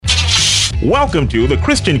Welcome to the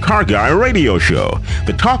Christian Car Guy Radio Show,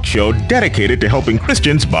 the talk show dedicated to helping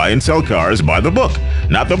Christians buy and sell cars by the book.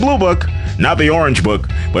 Not the blue book, not the orange book,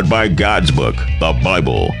 but by God's book, the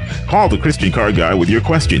Bible. Call the Christian Car Guy with your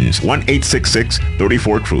questions,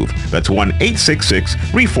 1-866-34-TRUTH. That's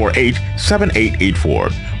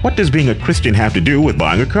 1-866-348-7884. What does being a Christian have to do with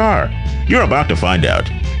buying a car? You're about to find out.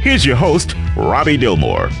 Here's your host, Robbie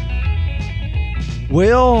Dilmore.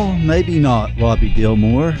 Well, maybe not, Robbie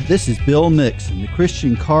Dilmore. This is Bill Mixon, the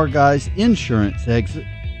Christian Car Guy's insurance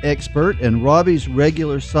expert and Robbie's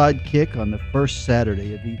regular sidekick on the first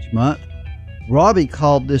Saturday of each month. Robbie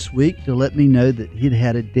called this week to let me know that he'd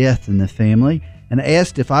had a death in the family and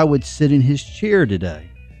asked if I would sit in his chair today.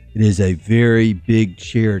 It is a very big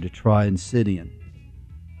chair to try and sit in.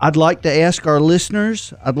 I'd like to ask our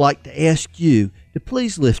listeners, I'd like to ask you to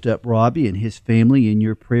please lift up Robbie and his family in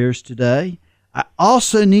your prayers today. I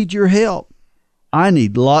also need your help. I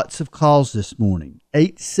need lots of calls this morning.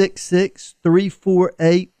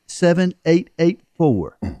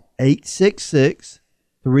 866-348-7884.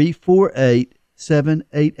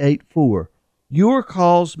 866-348-7884. Your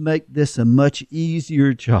calls make this a much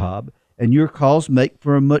easier job, and your calls make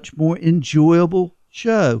for a much more enjoyable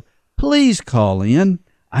show. Please call in.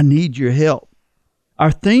 I need your help.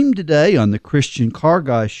 Our theme today on the Christian Car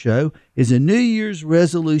Guy Show is a New Year's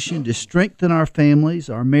resolution to strengthen our families,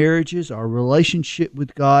 our marriages, our relationship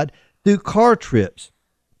with God through car trips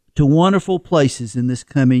to wonderful places in this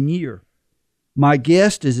coming year. My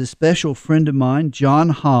guest is a special friend of mine, John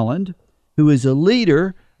Holland, who is a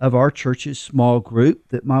leader of our church's small group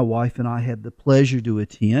that my wife and I had the pleasure to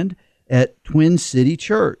attend at Twin City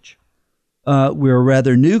Church. We're a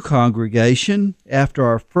rather new congregation. After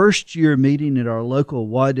our first year meeting at our local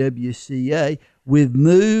YWCA, we've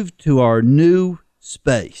moved to our new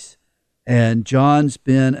space. And John's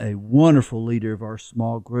been a wonderful leader of our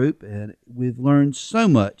small group, and we've learned so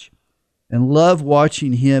much and love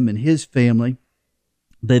watching him and his family.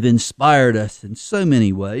 They've inspired us in so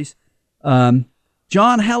many ways. John,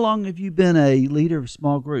 how long have you been a leader of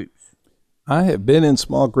small groups? I have been in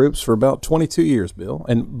small groups for about 22 years, Bill.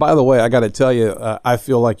 And by the way, I got to tell you, I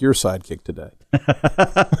feel like your sidekick today.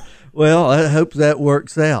 Well, I hope that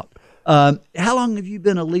works out. How long have you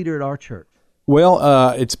been a leader at our church?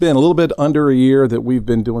 Well, it's been a little bit under a year that we've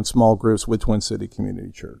been doing small groups with Twin City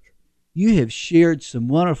Community Church. You have shared some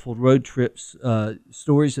wonderful road trips,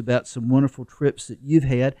 stories about some wonderful trips that you've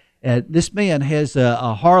had. And this man has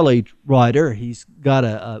a Harley rider. He's got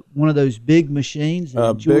one of those big machines.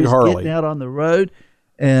 That enjoys big Harley. Getting out on the road.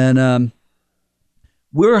 And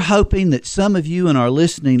we're hoping that some of you in our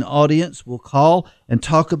listening audience will call and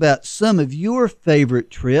talk about some of your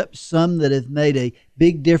favorite trips, some that have made a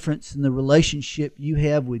big difference in the relationship you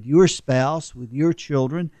have with your spouse, with your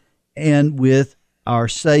children, and with our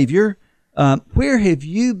Savior. Where have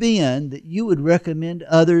you been that you would recommend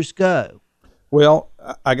others go? Well,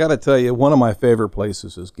 I got to tell you, one of my favorite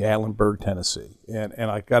places is Gatlinburg, Tennessee. And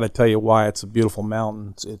I got to tell you why. It's a beautiful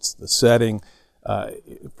mountain. It's the setting.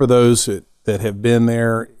 For those that have been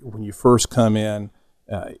there, when you first come in,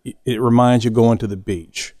 it reminds you going to the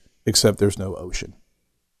beach, except there's no ocean.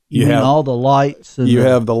 You have all the lights. You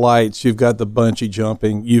have the lights. You've got the bungee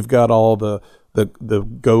jumping. You've got all the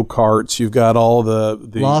go-karts. You've got all the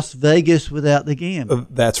Las Vegas without the gambling.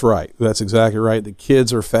 That's right. That's exactly right. The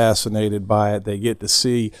kids are fascinated by it. They get to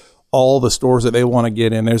see all the stores that they want to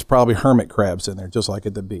get in. There's probably hermit crabs in there, just like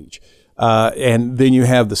at the beach. And then you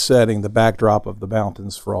have the setting, the backdrop of the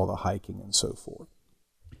mountains for all the hiking and so forth.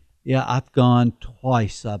 Yeah, I've gone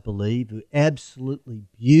twice, I believe. Absolutely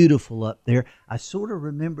beautiful up there. I sort of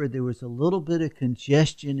remember there was a little bit of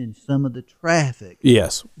congestion in some of the traffic.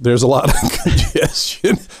 Yes, there's a lot of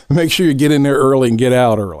congestion. Make sure you get in there early and get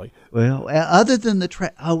out early. Well, other than the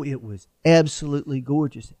it was absolutely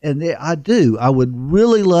gorgeous. And I would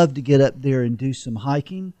really love to get up there and do some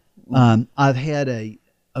hiking. I've had a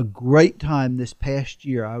great time this past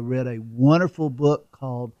year. I read a wonderful book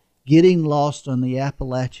called Getting Lost on the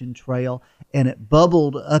Appalachian Trail, and it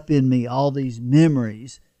bubbled up in me all these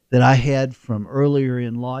memories that I had from earlier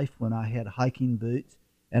in life when I had hiking boots,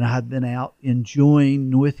 and I've been out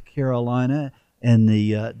enjoying North Carolina and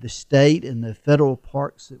the state and the federal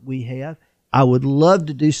parks that we have. I would love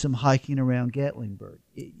to do some hiking around Gatlinburg.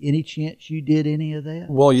 Any chance you did any of that?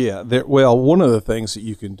 Well, yeah. One of the things that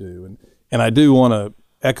you can do, and I do want to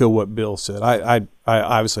echo what Bill said. I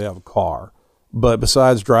obviously have a car. But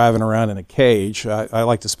besides driving around in a cage, I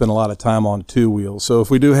like to spend a lot of time on two wheels. So if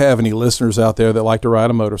we do have any listeners out there that like to ride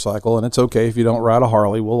a motorcycle, and it's okay if you don't ride a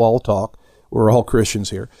Harley, we'll all talk. We're all Christians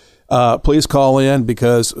here. please call in,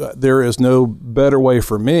 because there is no better way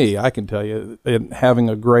for me, I can tell you, in having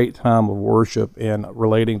a great time of worship and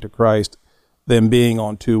relating to Christ than being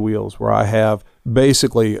on two wheels, where I have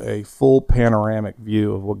basically a full panoramic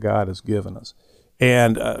view of what God has given us.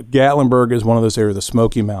 And Gatlinburg is one of those areas, the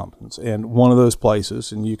Smoky Mountains, and one of those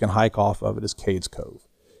places, and you can hike off of it, is Cades Cove.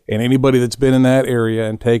 And anybody that's been in that area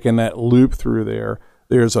and taken that loop through there,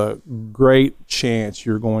 there's a great chance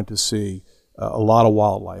you're going to see a lot of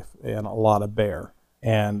wildlife and a lot of bear.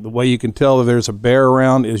 And the way you can tell that there's a bear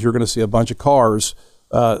around is you're going to see a bunch of cars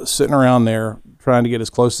sitting around there trying to get as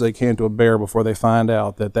close as they can to a bear before they find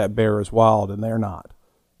out that that bear is wild, and they're not.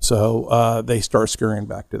 So they start scurrying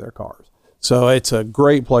back to their cars. So it's a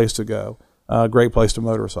great place to go, a great place to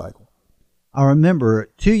motorcycle. I remember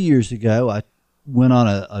 2 years ago, I went on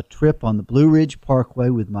a trip on the Blue Ridge Parkway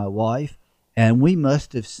with my wife, and we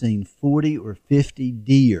must have seen 40 or 50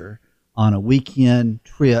 deer on a weekend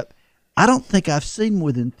trip. I don't think I've seen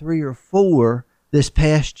more than 3 or 4 this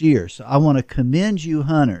past year. So I want to commend you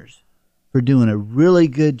hunters for doing a really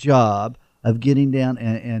good job of getting down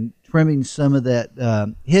and trimming some of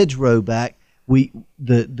that hedgerow back.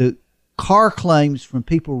 The car claims from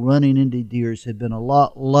people running into deers have been a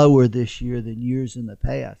lot lower this year than years in the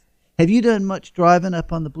past. Have you done much driving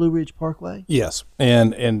up on the Blue Ridge Parkway? Yes,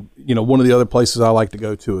 and you know, one of the other places I like to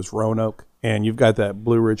go to is Roanoke, and you've got that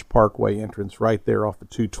Blue Ridge Parkway entrance right there off of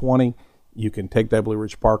 220. You can take that Blue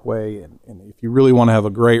Ridge Parkway, and if you really want to have a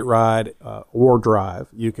great ride or drive,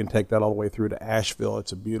 you can take that all the way through to Asheville.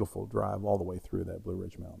 It's a beautiful drive all the way through that Blue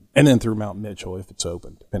Ridge Mountain, and then through Mount Mitchell if it's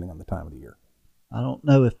open, depending on the time of the year. I don't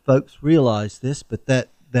know if folks realize this, but that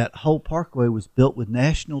whole parkway was built with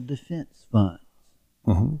National Defense funds.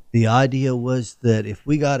 Mm-hmm. The idea was that if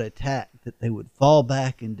we got attacked, that they would fall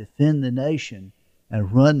back and defend the nation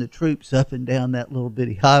and run the troops up and down that little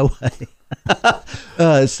bitty highway.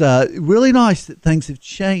 It's really nice that things have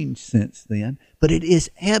changed since then, but it is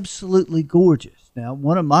absolutely gorgeous. Now,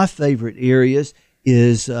 one of my favorite areas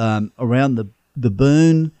is around the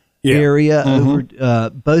Boone area, over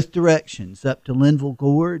both directions, up to Linville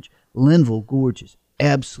Gorge. Linville Gorge is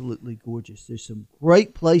absolutely gorgeous. There's some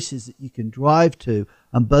great places that you can drive to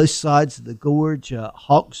on both sides of the gorge,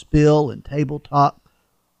 Hawksbill and Tabletop.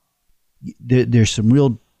 There's some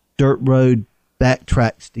real dirt road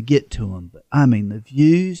backtracks to get to them, but I mean the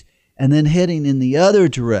views. And then heading in the other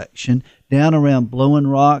direction down around Blowing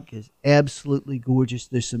Rock is absolutely gorgeous.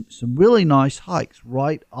 There's some really nice hikes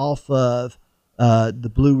right off of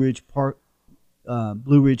the Blue Ridge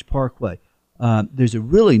Parkway. There's a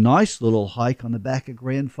really nice little hike on the back of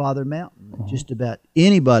Grandfather Mountain that just about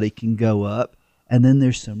anybody can go up. And then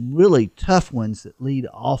there's some really tough ones that lead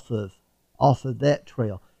off of that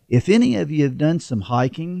trail. If any of you have done some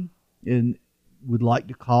hiking and would like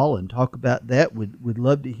to call and talk about that, would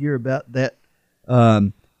love to hear about that.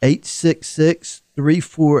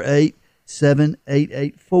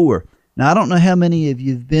 866-348-7884. Now, I don't know how many of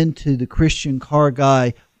you have been to the Christian Car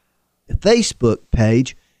Guy Facebook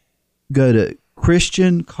page. Go to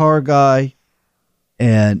Christian Car Guy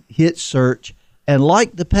and hit search and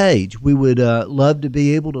like the page. We would love to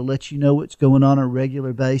be able to let you know what's going on a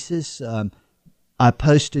regular basis. I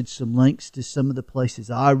posted some links to some of the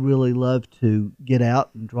places I really love to get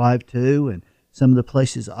out and drive to, and some of the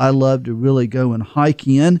places I love to really go and hike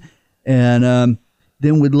in. And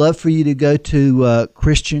then we'd love for you to go to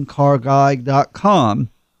ChristianCarGuy.com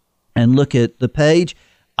and look at the page.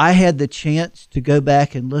 I had the chance to go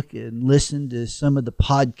back and look and listen to some of the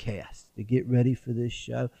podcasts to get ready for this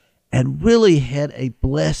show, and really had a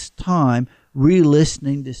blessed time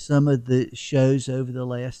re-listening to some of the shows over the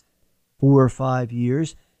last 4 or 5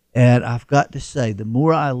 years. And I've got to say, the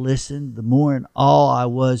more I listened, the more in awe I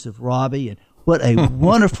was of Robbie, and what a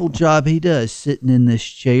wonderful job he does sitting in this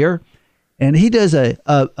chair. And he does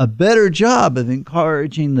a better job of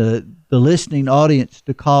encouraging the listening audience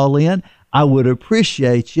to call in. I would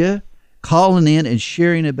appreciate you calling in and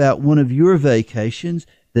sharing about one of your vacations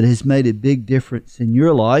that has made a big difference in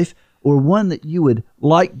your life, or one that you would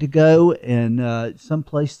like to go and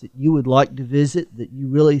someplace that you would like to visit that you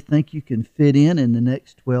really think you can fit in the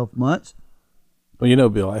next 12 months. Well, you know,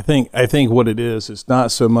 Bill, I think what it is, it's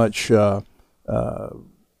not so much, us.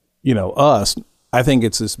 I think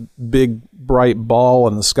it's this big, bright ball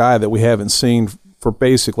in the sky that we haven't seen for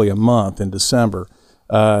basically a month in December.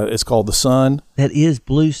 It's called the sun. That is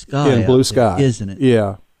blue sky. Yeah, blue sky, isn't it?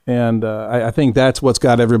 Yeah. And I think that's what's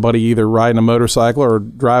got everybody either riding a motorcycle or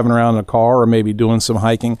driving around in a car or maybe doing some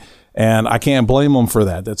hiking. And I can't blame them for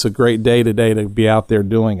that. That's a great day today to be out there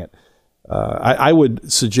doing it. I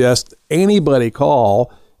would suggest anybody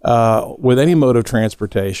call with any mode of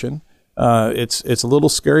transportation. It's a little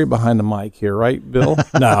scary behind the mic here, right, Bill?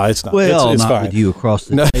 No, it's not. Well, it's not fine. with you across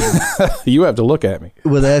the table. You have to look at me.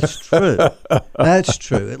 Well, that's true. That's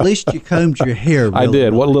true. At least you combed your hair. I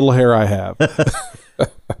did. What little hair I have.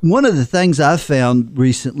 One of the things I've found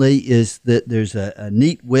recently is that there's a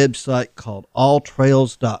neat website called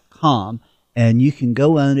alltrails.com, and you can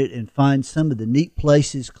go on it and find some of the neat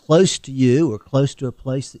places close to you or close to a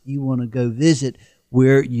place that you want to go visit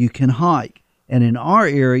where you can hike. And in our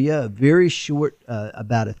area, a very short,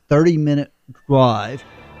 about a 30-minute drive,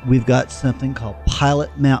 we've got something called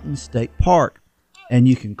Pilot Mountain State Park. And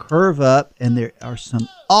you can curve up, and there are some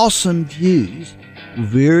awesome views,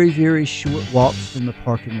 very, very short walks from the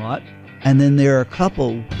parking lot. And then there are a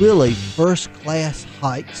couple really first-class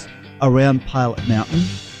hikes around Pilot Mountain.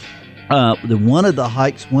 One of the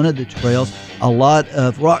hikes, one of the trails, a lot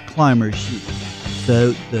of rock climbers use.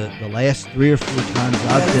 So the last 3 or 4 times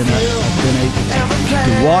I've been able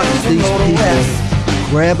to watch these people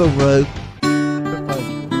grab a rope.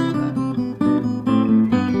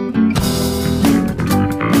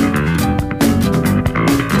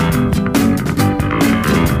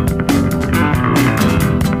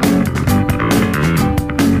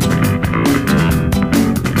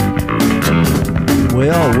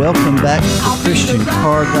 Well, welcome back to the Christian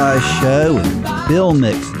Car Guy Show, and Bill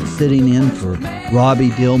Mixon sitting in for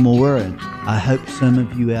Robbie Dillmore, and I hope some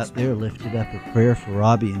of you out there lifted up a prayer for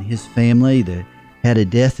Robbie and his family that had a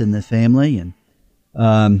death in the family, and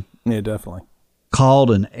yeah, definitely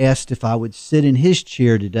called and asked if I would sit in his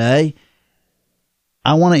chair today.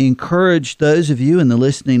 I want to encourage those of you in the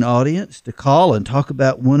listening audience to call and talk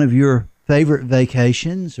about one of your favorite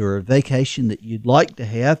vacations or a vacation that you'd like to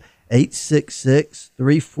have.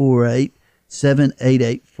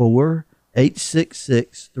 866-348-7884,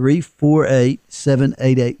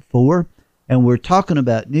 866-348-7884. And we're talking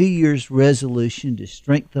about New Year's resolution to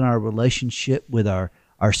strengthen our relationship with our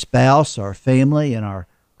spouse, our family, and our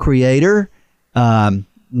Creator. One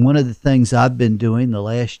of the things I've been doing the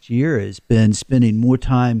last year has been spending more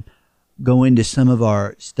time going to some of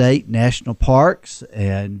our state national parks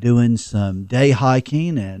and doing some day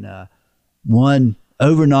hiking and one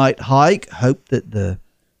overnight hike. Hope that the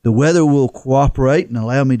weather will cooperate and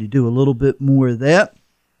allow me to do a little bit more of that.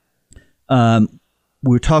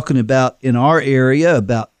 We're talking about in our area,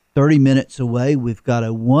 about 30 minutes away, we've got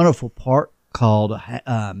a wonderful park called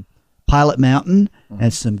Pilot Mountain,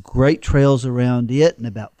 and some great trails around it. And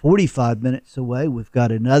about 45 minutes away, we've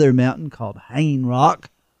got another mountain called Hanging Rock,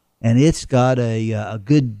 and it's got a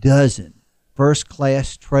good dozen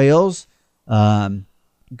first-class trails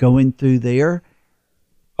going through there.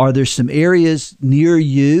 Are there some areas near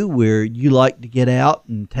you where you like to get out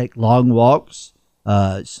and take long walks,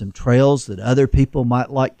 some trails that other people might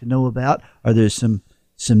like to know about? Are there some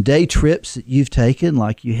day trips that you've taken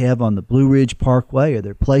like you have on the Blue Ridge Parkway? Are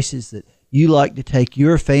there places that you like to take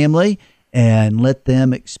your family and let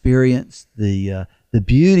them experience the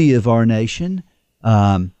beauty of our nation?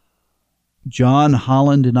 John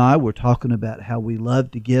Holland and I were talking about how we love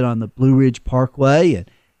to get on the Blue Ridge Parkway and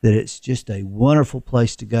that it's just a wonderful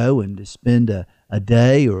place to go and to spend a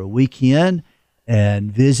day or a weekend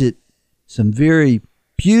and visit some very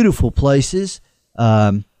beautiful places.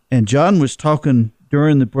 And John was talking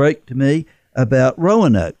during the break to me about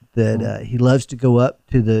Roanoke, that he loves to go up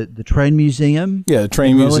to the train museum. Yeah, the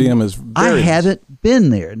train museum is very I haven't been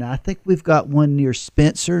there. Now, I think we've got one near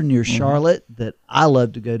Spencer, near Charlotte, that I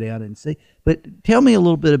love to go down and see. But tell me a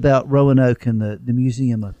little bit about Roanoke and the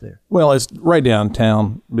museum up there. Well, it's right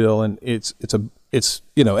downtown, Bill, and it's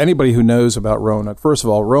anybody who knows about Roanoke. First of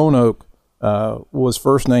all, Roanoke was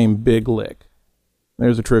first named Big Lick.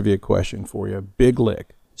 There's a trivia question for you. Big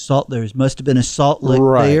Lick. There must have been a salt lick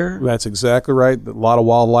there. That's exactly right. A lot of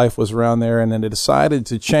wildlife was around there, and then they decided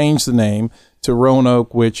to change the name to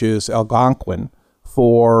Roanoke, which is Algonquin,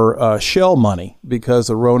 for shell money, because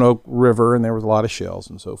the Roanoke River, and there was a lot of shells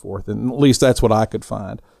and so forth, and at least that's what I could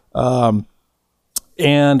find. And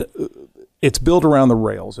it's built around the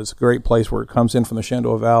rails. It's a great place where it comes in from the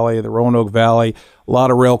Shenandoah Valley, the Roanoke Valley. A lot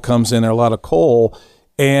of rail comes in there, a lot of coal.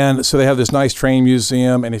 And so they have this nice train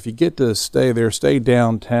museum, and if you get to stay there, stay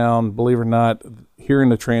downtown. Believe it or not, hearing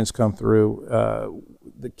the trains come through,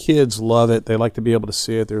 the kids love it. They like to be able to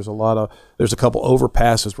see it. There's a couple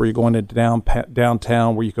overpasses where you go into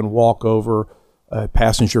downtown where you can walk over a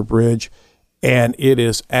passenger bridge, and it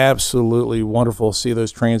is absolutely wonderful to see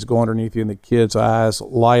those trains go underneath you, and the kids' eyes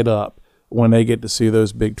light up when they get to see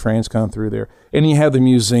those big trains come through there. And you have the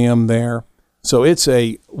museum there. So it's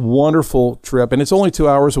a wonderful trip, and it's only 2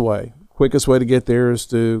 hours away. Quickest way to get there is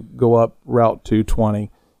to go up Route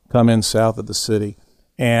 220, come in south of the city,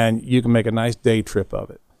 and you can make a nice day trip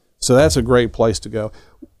of it. So that's a great place to go.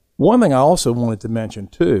 One thing I also wanted to mention,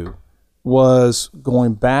 too, was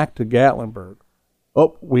going back to Gatlinburg.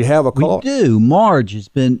 Oh, we have a call. We do. Marge has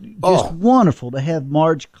been just wonderful to have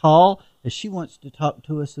Marge call, as she wants to talk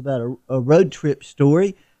to us about a road trip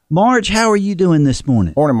story. Marge, how are you doing this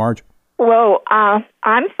morning? Morning, Marge. Well, I'm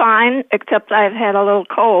fine, except I've had a little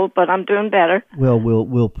cold, but I'm doing better. Well,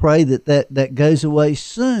 we'll pray that goes away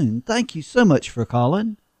soon. Thank you so much for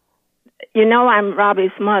calling. You know I'm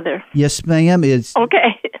Robbie's mother. Yes, ma'am.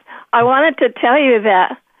 Okay. I wanted to tell you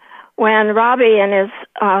that when Robbie and his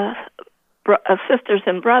sisters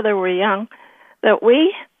and brother were young, that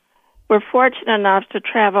we were fortunate enough to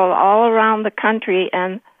travel all around the country,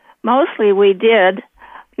 and mostly we did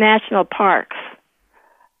national parks.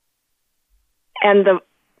 And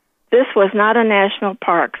this was not a national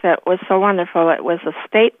park that was so wonderful. It was a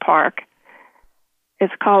state park.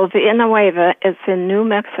 It's called Villanueva. It's in New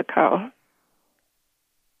Mexico.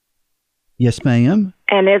 Yes, ma'am.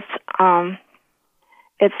 And it's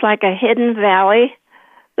like a hidden valley.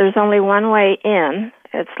 There's only one way in.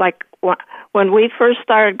 It's like when we first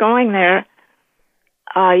started going there,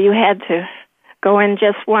 you had to go in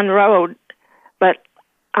just one road. But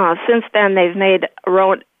since then, they've made a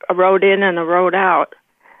road in and a road out.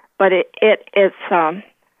 But it's a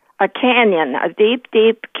canyon, a deep,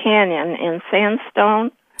 deep canyon in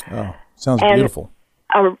sandstone. Oh, sounds beautiful.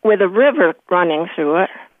 With a river running through it.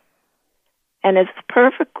 And it's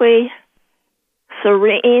perfectly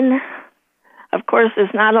serene. Of course,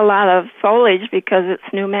 there's not a lot of foliage because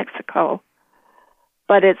it's New Mexico.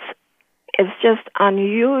 But it's just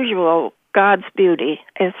unusual, God's beauty.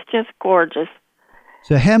 It's just gorgeous.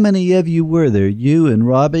 So how many of you were there? You and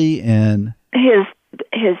Robbie and his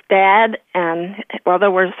dad, and well,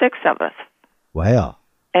 there were 6 of us. Wow.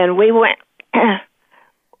 And we went.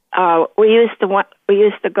 We used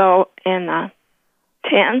to go in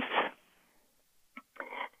tents,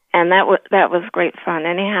 and that was great fun.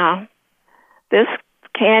 Anyhow, this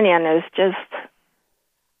canyon is just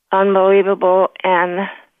unbelievable, and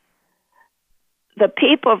the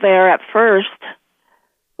people there at first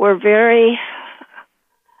were very,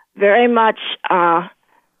 very much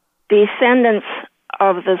descendants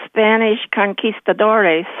of the Spanish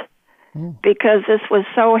conquistadores, because this was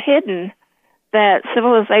so hidden that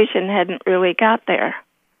civilization hadn't really got there.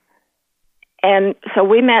 And so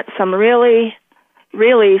we met some really,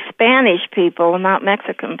 really Spanish people, not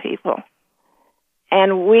Mexican people.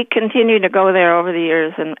 And we continued to go there over the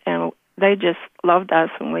years, and they just loved us,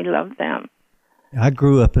 and we loved them. I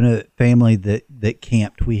grew up in a family that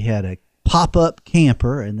camped. We had a pop-up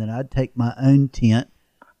camper, and then I'd take my own tent,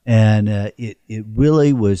 and it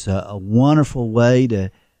really was a wonderful way to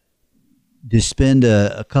spend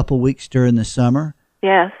a couple weeks during the summer.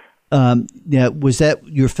 Yes. Now, was that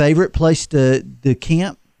your favorite place to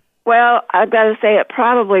camp? Well, I've got to say it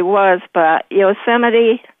probably was, but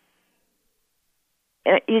Yosemite,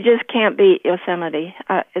 you just can't beat Yosemite.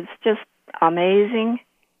 It's just amazing.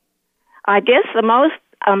 I guess the most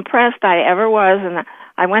impressed I ever was, and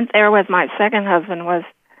I went there with my second husband, was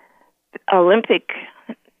Olympic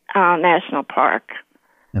National Park.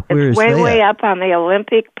 Now, where it's is that? way up on the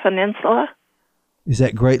Olympic Peninsula. Is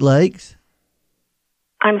that Great Lakes?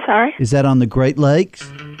 I'm sorry? Is that on the Great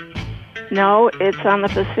Lakes? No, it's on the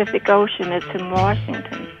Pacific Ocean. It's in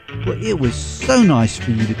Washington. Well, it was so nice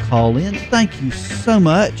for you to call in. Thank you so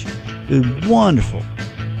much. It was wonderful.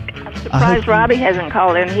 I'm surprised Robbie hasn't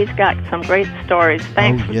called in. He's got some great stories.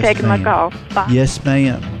 Thanks for taking my call. Bye. Yes,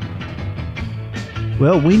 ma'am.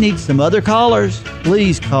 Well, we need some other callers.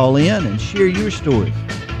 Please call in and share your story.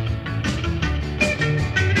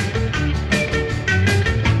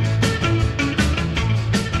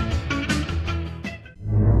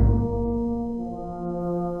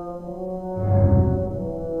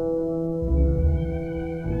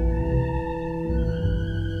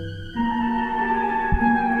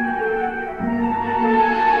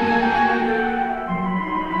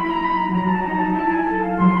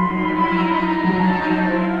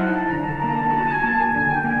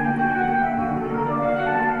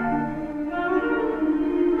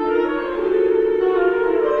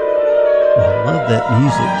 That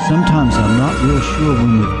music. Sometimes I'm not real sure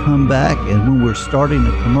when we've come back and when we're starting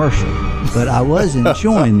a commercial, but I was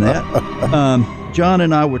enjoying that. John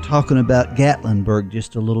and I were talking about Gatlinburg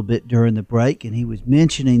just a little bit during the break, and he was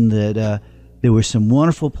mentioning that there were some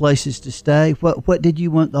wonderful places to stay. What did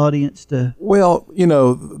you want the audience to? Well,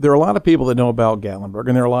 there are a lot of people that know about Gatlinburg,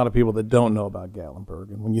 and there are a lot of people that don't know about Gatlinburg.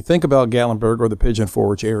 And when you think about Gatlinburg or the Pigeon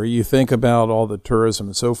Forge area, you think about all the tourism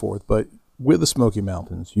and so forth, but with the Smoky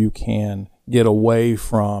Mountains, you can get away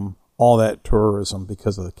from all that tourism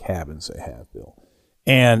because of the cabins they have built.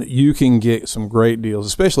 And you can get some great deals,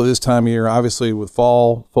 especially this time of year. Obviously, with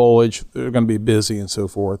fall foliage, they're going to be busy and so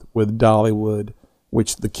forth. With Dollywood,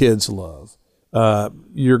 which the kids love,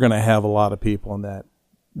 you're going to have a lot of people in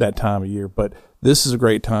that time of year. But this is a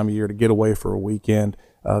great time of year to get away for a weekend.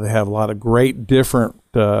 They have a lot of great different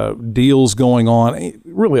deals going on,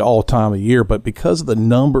 really all time of year. But because of the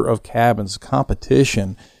number of cabins,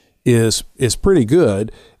 competition is pretty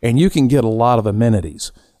good, and you can get a lot of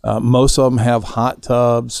amenities. Most of them have hot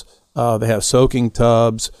tubs. They have soaking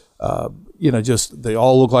tubs. They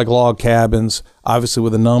all look like log cabins. Obviously,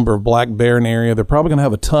 with a number of black bear in the area, they're probably going to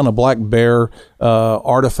have a ton of black bear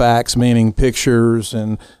artifacts, meaning pictures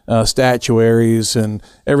and statuaries, and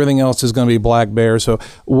everything else is going to be black bear. So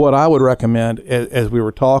what I would recommend, as we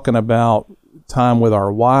were talking about time with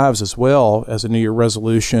our wives as well as a New Year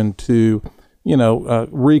resolution, to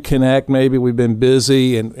reconnect. Maybe we've been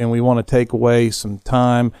busy and we want to take away some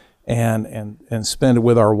time and spend it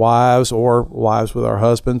with our wives, or wives with our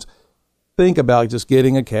husbands. Think about just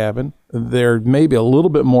getting a cabin. There may be a little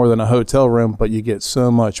bit more than a hotel room, but you get so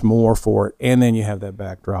much more for it. And then you have that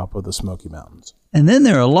backdrop of the Smoky Mountains. And then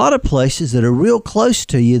there are a lot of places that are real close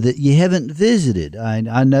to you that you haven't visited.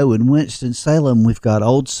 I know in Winston-Salem, we've got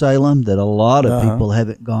Old Salem that a lot of people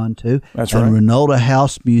haven't gone to. That's right. And Reynolda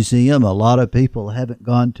House Museum, a lot of people haven't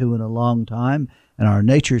gone to in a long time. And our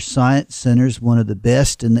Nature Science Center is one of the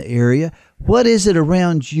best in the area. What is it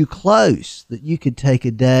around you close that you could take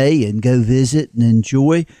a day and go visit and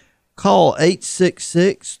enjoy? Call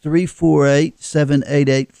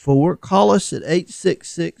 866-348-7884. Call us at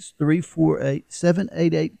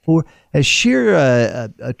 866-348-7884 and share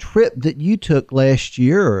a trip that you took last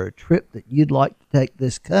year, or a trip that you'd like to take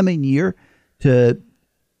this coming year to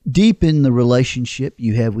deepen the relationship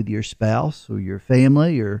you have with your spouse or your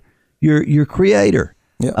family or your creator.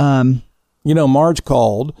 Yeah. Marge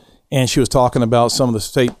called, and she was talking about some of the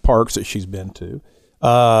state parks that she's been to.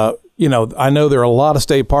 I know there are a lot of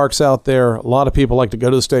state parks out there. A lot of people like to go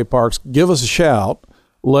to the state parks. Give us a shout.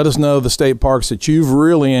 Let us know the state parks that you've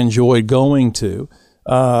really enjoyed going to.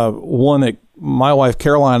 One that my wife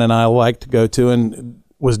Caroline and I like to go to and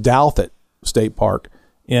was Douthit State Park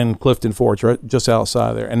in Clifton Forge, right just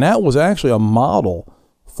outside there. And that was actually a model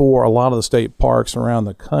for a lot of the state parks around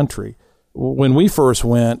the country. When we first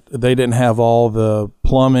went, they didn't have all the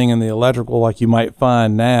plumbing and the electrical like you might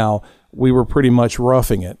find now. We were pretty much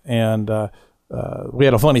roughing it. And we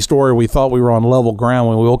had a funny story. We thought we were on level ground.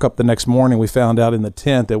 When we woke up the next morning, we found out in the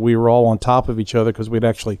tent that we were all on top of each other because we'd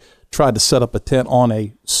actually tried to set up a tent on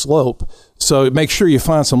a slope. So make sure you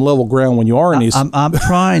find some level ground when you are in these. I'm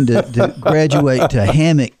trying to graduate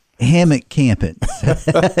to hammock camping,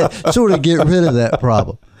 sort of get rid of that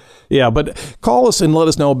problem. Yeah, but call us and let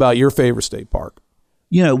us know about your favorite state park.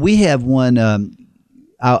 We have one.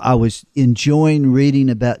 I was enjoying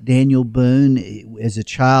reading about Daniel Boone. As a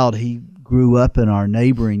child, he grew up in our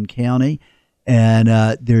neighboring county, and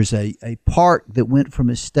there's a park that went from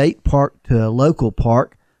a state park to a local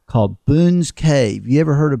park called Boone's Cave. You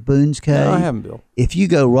ever heard of Boone's Cave? No, I haven't, Bill. If you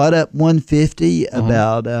go right up 150,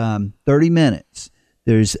 about 30 minutes,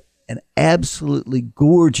 there's an absolutely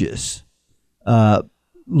gorgeous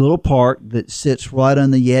little park that sits right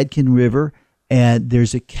on the Yadkin River, and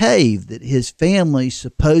there's a cave that his family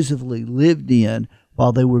supposedly lived in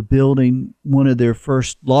while they were building one of their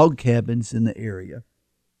first log cabins in the area.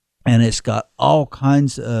 And it's got all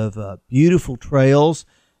kinds of beautiful trails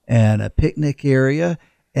and a picnic area,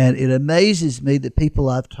 and it amazes me that people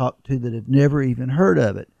I've talked to that have never even heard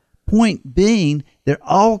of it. Point being, there are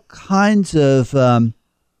all kinds of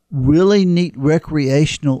really neat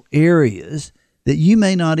recreational areas that you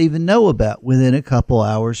may not even know about within a couple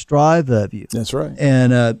hours drive of you. That's right.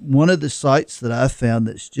 And one of the sites that I've found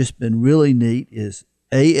that's just been really neat is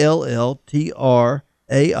alltrails.com,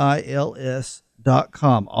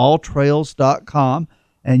 alltrails.com,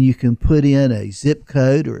 and you can put in a zip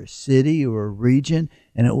code or a city or a region,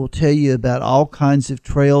 and it will tell you about all kinds of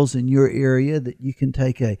trails in your area that you can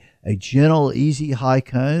take a gentle, easy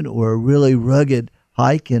hike on, or a really rugged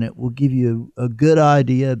hike, and it will give you a good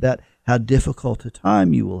idea about how difficult a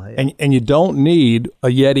time you will have. And you don't need a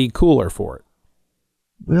Yeti cooler for it.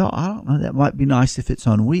 Well, I don't know. That might be nice if it's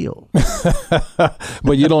on wheels.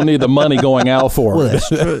 But you don't need the money going out for it. Well, that's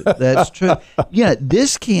true. That's true. Yeah,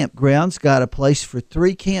 this campground's got a place for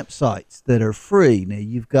 3 campsites that are free. Now,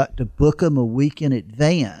 you've got to book them a week in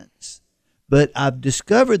advance. But I've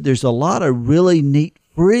discovered there's a lot of really neat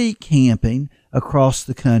free camping across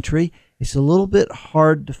the country. It's a little bit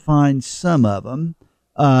hard to find some of them.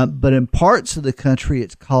 But in parts of the country,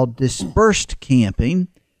 it's called dispersed camping.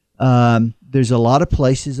 There's a lot of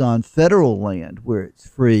places on federal land where it's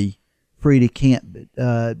free free to camp. But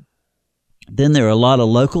then there are a lot of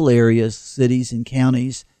local areas, cities and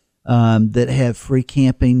counties that have free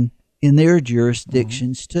camping in their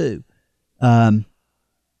jurisdictions too.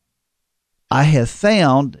 I have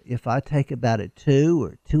found if I take about a 2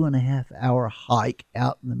 or 2.5 hour hike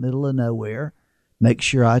out in the middle of nowhere, make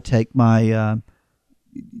sure I take my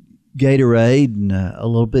Gatorade and a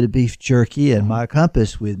little bit of beef jerky and my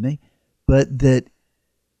compass with me, but that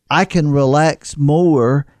I can relax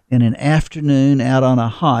more in an afternoon out on a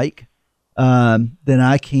hike than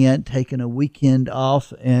I can taking a weekend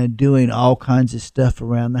off and doing all kinds of stuff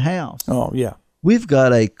around the house. Oh, yeah. We've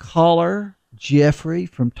got a caller, Jeffrey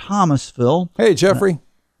from Thomasville. Hey, Jeffrey.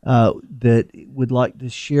 That would like to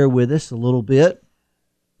share with us a little bit.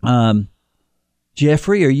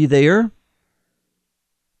 Jeffrey, are you there?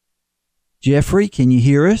 Jeffrey, can you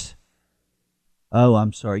hear us? Oh,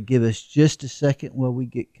 I'm sorry. Give us just a second while we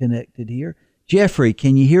get connected here. Jeffrey,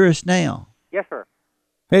 can you hear us now? Yes, sir.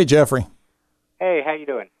 Hey, Jeffrey. Hey, how you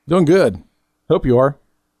doing? Doing good. Hope you are.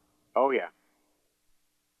 Oh, yeah.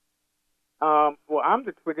 Well, I'm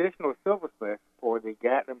the traditional silversmith for the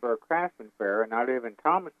Gatlinburg Craftsman Fair, and I live in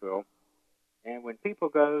Thomasville. And when people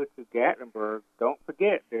go to Gatlinburg, don't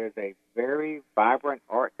forget there's a very vibrant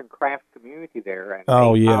arts and crafts community there. And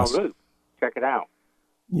yes. Loop. Check it out.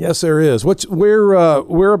 Yes, there is.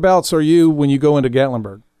 Whereabouts are you when you go into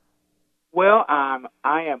Gatlinburg? Well, I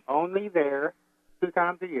am only there 2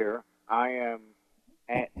 times a year. I am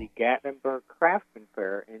at the Gatlinburg Craftsman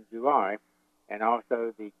Fair in July, and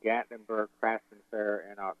also the Gatlinburg Craftsman Fair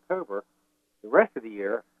in October. The rest of the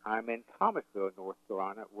year, I'm in Thomasville, North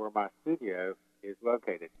Carolina, where my studio is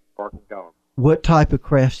located, Barking Dog. What type of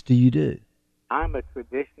crafts do you do? I'm a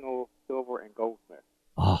traditional silver and goldsmith.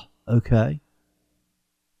 Oh, okay.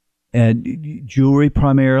 And jewelry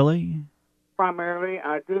primarily? Primarily,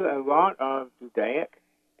 I do a lot of Judaic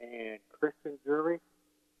and Christian jewelry.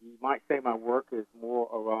 You might say my work is more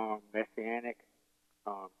along Messianic,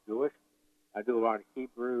 Jewish. I do a lot of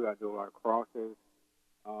Hebrew. I do a lot of crosses.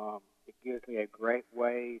 It gives me a great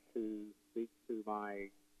way to speak to my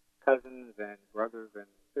cousins and brothers and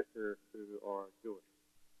sisters who are Jewish.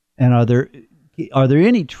 And are there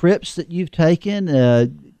any trips that you've taken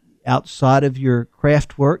outside of your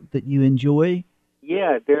craft work that you enjoy?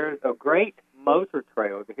 Yeah, there's a great motor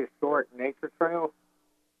trail, the Historic Nature Trail,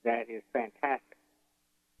 that is fantastic.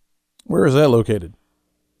 Where is that located?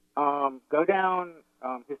 Go down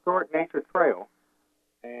Historic Nature Trail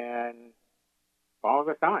and follow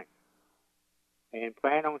the sign. And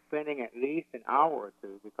plan on spending at least an hour or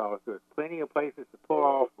two because there's plenty of places to pull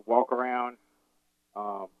off, walk around,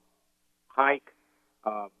 hike,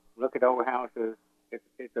 look at old houses.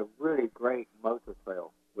 It's a really great motor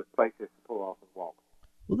trail with places to pull off and walk.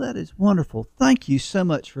 Well, that is wonderful. Thank you so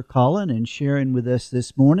much for calling and sharing with us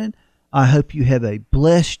this morning. I hope you have a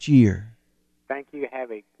blessed year. Thank you.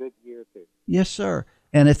 Have a good year, too. Yes, sir.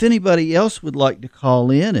 And if anybody else would like to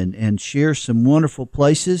call in and share some wonderful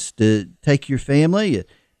places to take your family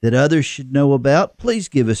that others should know about, please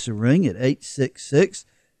give us a ring at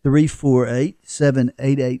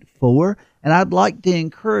 866-348-7884. And I'd like to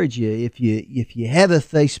encourage you, if you have a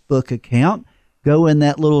Facebook account, go in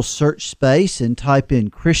that little search space and type in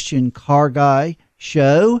Christian Car Guy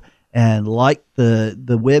Show and like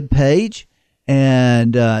the web page.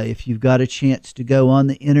 And if you've got a chance to go on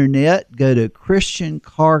the internet, go to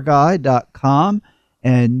ChristianCarGuy.com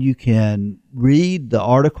and you can read the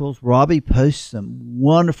articles. Robbie posts some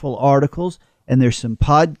wonderful articles, and there's some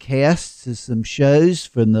podcasts and some shows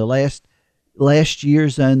from the last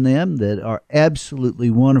year's on them that are absolutely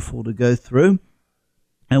wonderful to go through.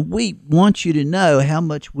 And we want you to know how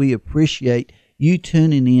much we appreciate you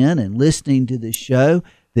tuning in and listening to the show,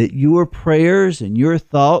 that your prayers and your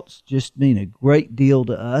thoughts just mean a great deal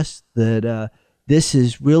to us, that this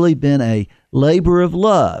has really been a labor of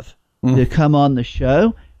love to come on the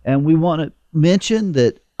show. And we want to mention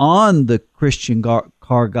that on the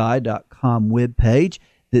ChristianCarGuy.com webpage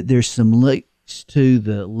that there's some links to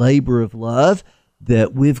the labor of love,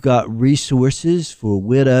 that we've got resources for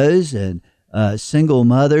widows and single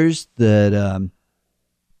mothers that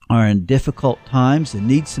are in difficult times and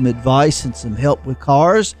need some advice and some help with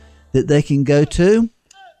cars that they can go to.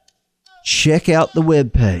 Check out the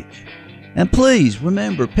webpage. And please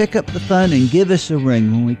remember, pick up the phone and give us a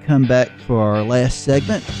ring when we come back for our last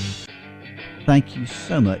segment. Thank you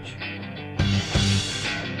so much.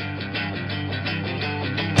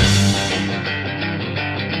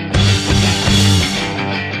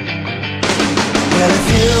 Well, if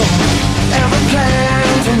you ever plan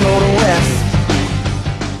to go to west,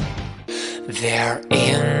 there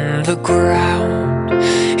in the ground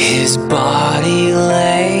his body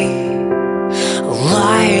lay,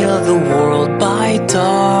 the world by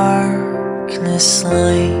darkness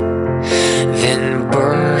slain, then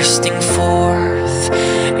bursting forth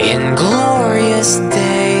in glorious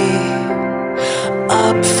day,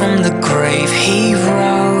 up from the grave he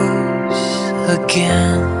rose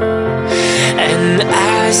again. And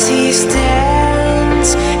as he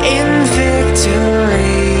stands in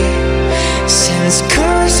victory, since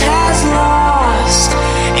curse has lost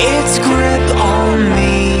its grip on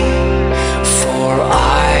me, for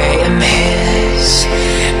I am his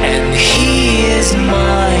and he is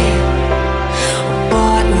mine,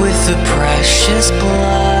 bought with the precious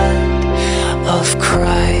blood of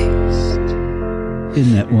Christ.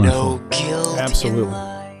 Isn't that wonderful? No guilt. Absolutely.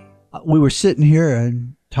 We were sitting here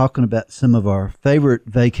and talking about some of our favorite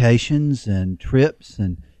vacations and trips,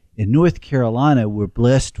 and in North Carolina, we're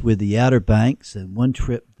blessed with the Outer Banks, and one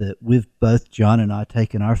trip that we've both, John and I,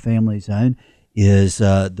 taken our family's own is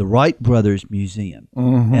the Wright Brothers Museum.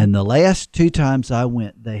 Mm-hmm. And the last 2 times I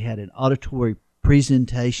went, they had an auditory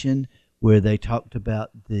presentation where they talked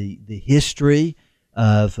about the history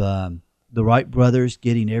of the Wright brothers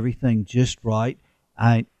getting everything just right.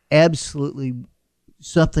 Absolutely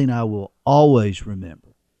something I will always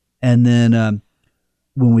remember. And then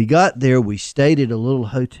when we got there, we stayed at a little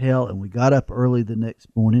hotel, and we got up early the next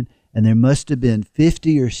morning, and there must have been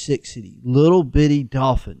 50 or 60 little bitty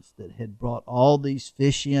dolphins that had brought all these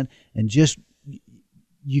fish in, and just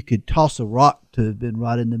you could toss a rock to have been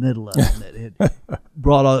right in the middle of them that had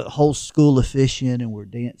brought a whole school of fish in and were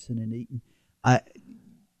dancing and eating.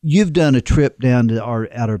 You've done a trip down to our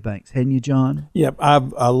Outer Banks, hadn't you, John? Yep,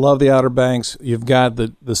 I love the Outer Banks. You've got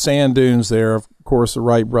the sand dunes there, of course, the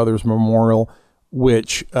Wright Brothers Memorial,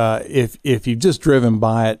 which if you've just driven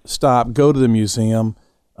by it, stop, go to the museum.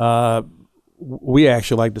 We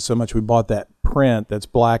actually liked it so much we bought that print that's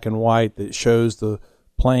black and white that shows the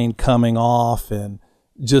plane coming off, and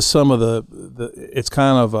just some of the it's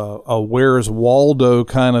kind of a Where's Waldo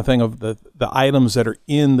kind of thing of the items that are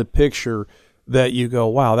in the picture that you go,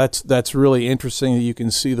 wow, that's really interesting. You can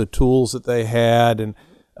see the tools that they had, and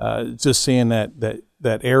just seeing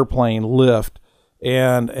that airplane lift,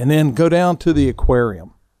 and then go down to the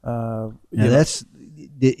aquarium. Now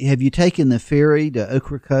have you taken the ferry to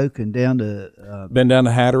Ocracoke and down to? Been down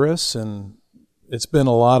to Hatteras, and it's been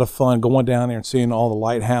a lot of fun going down there and seeing all the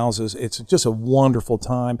lighthouses. It's just a wonderful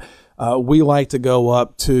time. We like to go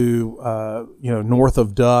up to north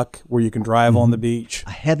of Duck, where you can drive on the beach.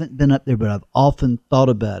 I haven't been up there, but I've often thought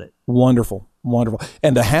about it. Wonderful.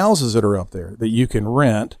 And the houses that are up there that you can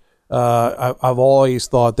rent, I've always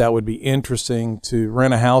thought that would be interesting to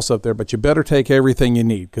rent a house up there, but you better take everything you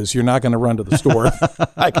need because you're not going to run to the store.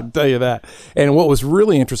 I can tell you that. And what was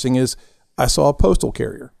really interesting is I saw a postal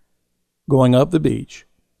carrier going up the beach,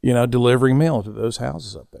 delivering mail to those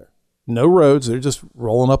houses up there. No roads. They're just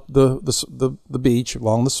rolling up the beach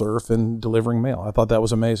along the surf and delivering mail. I thought that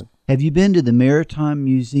was amazing. Have you been to the Maritime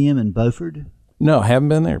Museum in Beaufort? No, haven't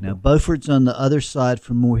been there. Now, Beaufort's on the other side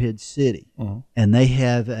from Morehead City, and they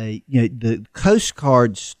have the Coast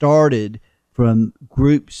Guard started from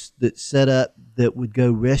groups that set up that would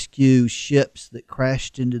go rescue ships that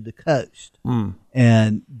crashed into the coast.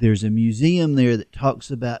 And there's a museum there that talks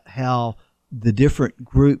about how the different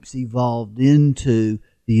groups evolved into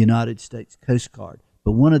the United States Coast Guard.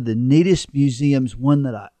 But one of the neatest museums, one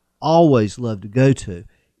that I always love to go to,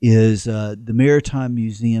 is the Maritime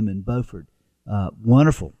Museum in Beaufort.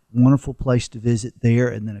 Wonderful place to visit there,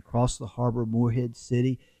 and then across the harbor, Morehead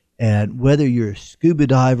City. And whether you're a scuba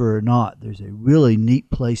diver or not, there's a really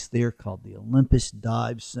neat place there called the Olympus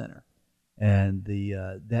Dive Center. And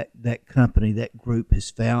that company, that group,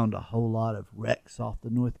 has found a whole lot of wrecks off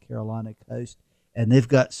the North Carolina coast, and they've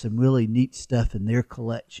got some really neat stuff in their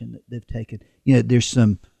collection that they've taken. There's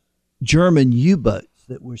some German U-boats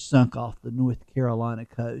that were sunk off the North Carolina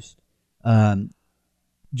coast.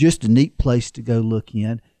 Just a neat place to go look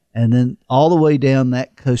in. And then all the way down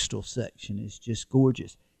that coastal section is just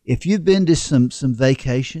gorgeous. If you've been to some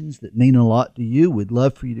vacations that mean a lot to you, we'd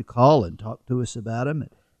love for you to call and talk to us about them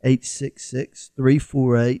at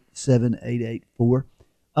 866-348-7884.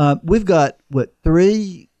 We've got,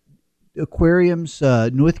 3 aquariums?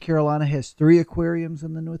 North Carolina has 3 aquariums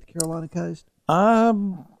on the North Carolina coast?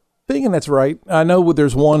 I'm thinking that's right. I know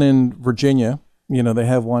there's one in Virginia. They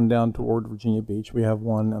have one down toward Virginia Beach. We have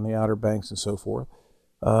one on the Outer Banks and so forth.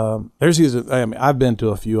 I've been to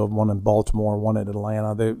a few of them, one in Baltimore, one in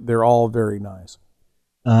Atlanta. They're all very nice.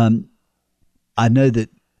 I know that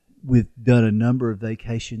we've done a number of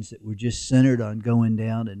vacations that were just centered on going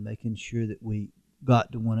down and making sure that we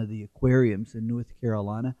got to one of the aquariums in North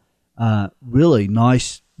Carolina. Really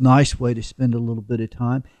nice nice way to spend a little bit of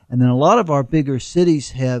time. And then a lot of our bigger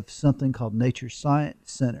cities have something called nature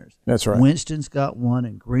science centers. That's right. Winston's got one,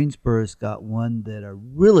 and Greensboro's got one that are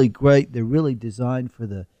really great. They're really designed for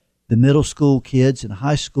the middle school kids and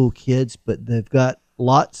high school kids, but they've got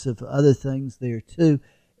lots of other things there too.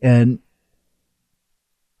 And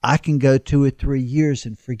I can go 2 or 3 years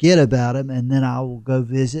and forget about them, and then I will go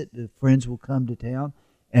visit. The friends will come to town,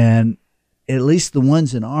 and at least the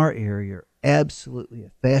ones in our area are absolutely a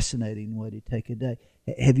fascinating way to take a day.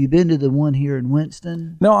 Have you been to the one here in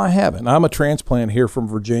Winston? No, I haven't. I'm a transplant here from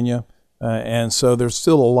Virginia, and so there's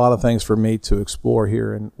still a lot of things for me to explore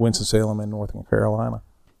here in Winston-Salem and North Carolina.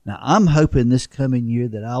 Now, I'm hoping this coming year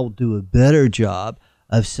that I'll do a better job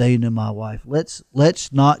of saying to my wife, let's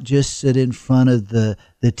not just sit in front of the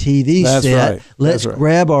TV That's set. right. Let's That's right.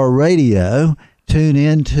 grab our radio, tune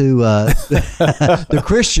into the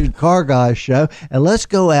Christian Car Guy show, and let's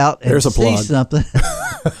go out and There's a see plug. something.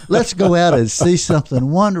 Let's go out and see something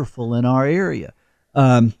wonderful in our area.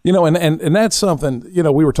 And that's something,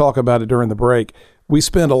 we were talking about it during the break. We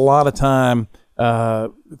spend a lot of time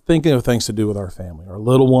thinking of things to do with our family, our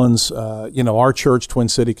little ones. Our church, Twin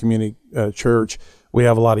City Community Church, we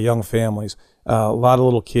have a lot of young families, a lot of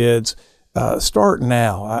little kids. Start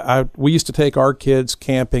now. We used to take our kids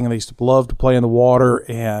camping, and they used to love to play in the water,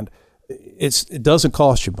 and it doesn't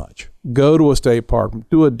cost you much. Go to a state park,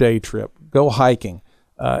 do a day trip, go hiking,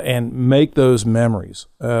 and make those memories.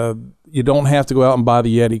 You don't have to go out and buy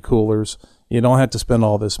the Yeti coolers. You don't have to spend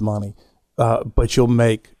all this money. But you'll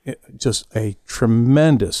make just a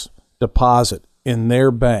tremendous deposit in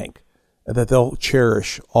their bank that they'll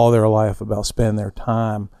cherish all their life about spending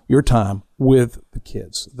your time with the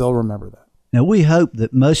kids. They'll remember that. Now, we hope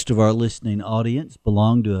that most of our listening audience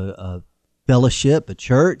belong to a fellowship, a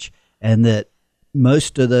church, and that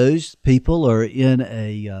most of those people are in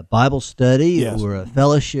a Bible study Yes. or a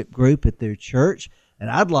fellowship group at their church. And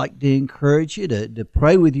I'd like to encourage you to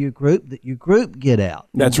pray with your group, that your group get out.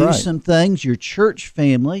 That's do right. some things, your church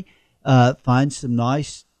family, find some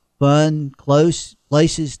nice, fun, close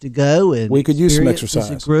places to go. And We could use some experience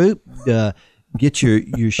as exercise. a group, get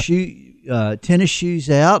your tennis shoes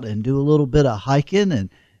out and do a little bit of hiking and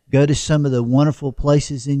go to some of the wonderful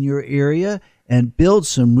places in your area and build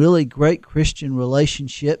some really great Christian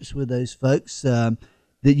relationships with those folks that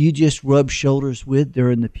you just rub shoulders with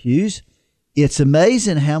during the pews. It's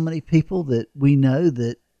amazing how many people that we know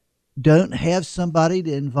that don't have somebody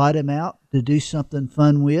to invite them out to do something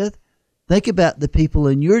fun with. Think about the people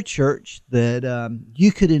in your church that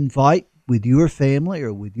you could invite with your family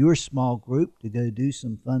or with your small group to go do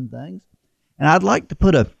some fun things. And I'd like to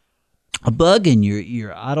put a bug in your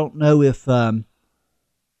ear. I don't know if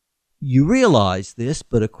you realize this,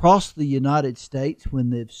 but across the United States, when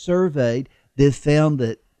they've surveyed, they've found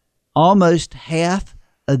that almost half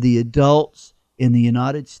of the adults in the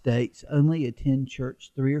United States only attend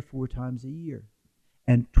church 3 or 4 times a year.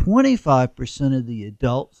 And 25% of the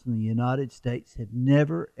adults in the United States have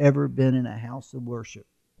never, ever been in a house of worship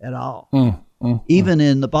at all. Even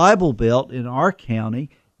in the Bible Belt in our county,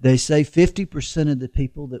 they say 50% of the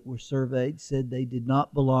people that were surveyed said they did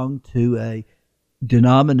not belong to a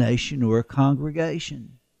denomination or a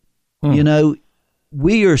congregation.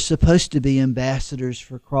 We are supposed to be ambassadors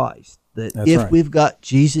for Christ. That That's if right. we've got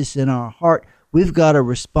Jesus in our heart, we've got a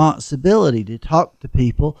responsibility to talk to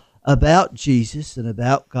people about Jesus and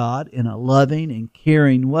about God in a loving and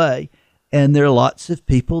caring way. And there are lots of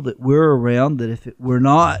people that we're around that if it were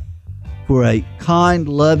not for a kind,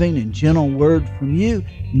 loving, and gentle word from you,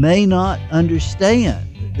 may not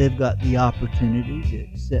understand that they've got the opportunity to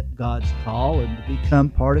accept God's call and to become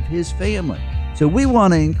part of His family. So we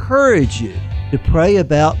want to encourage you to pray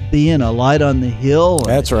about being a light on the hill, or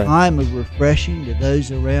That's a right. time of refreshing to those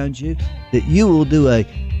around you, that we will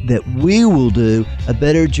do a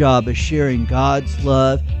better job of sharing God's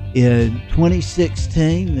love in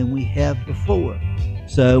 2016 than we have before.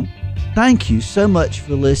 So thank you so much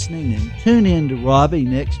for listening, and tune in to Robbie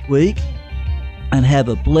next week, and have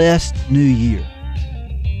a blessed new year.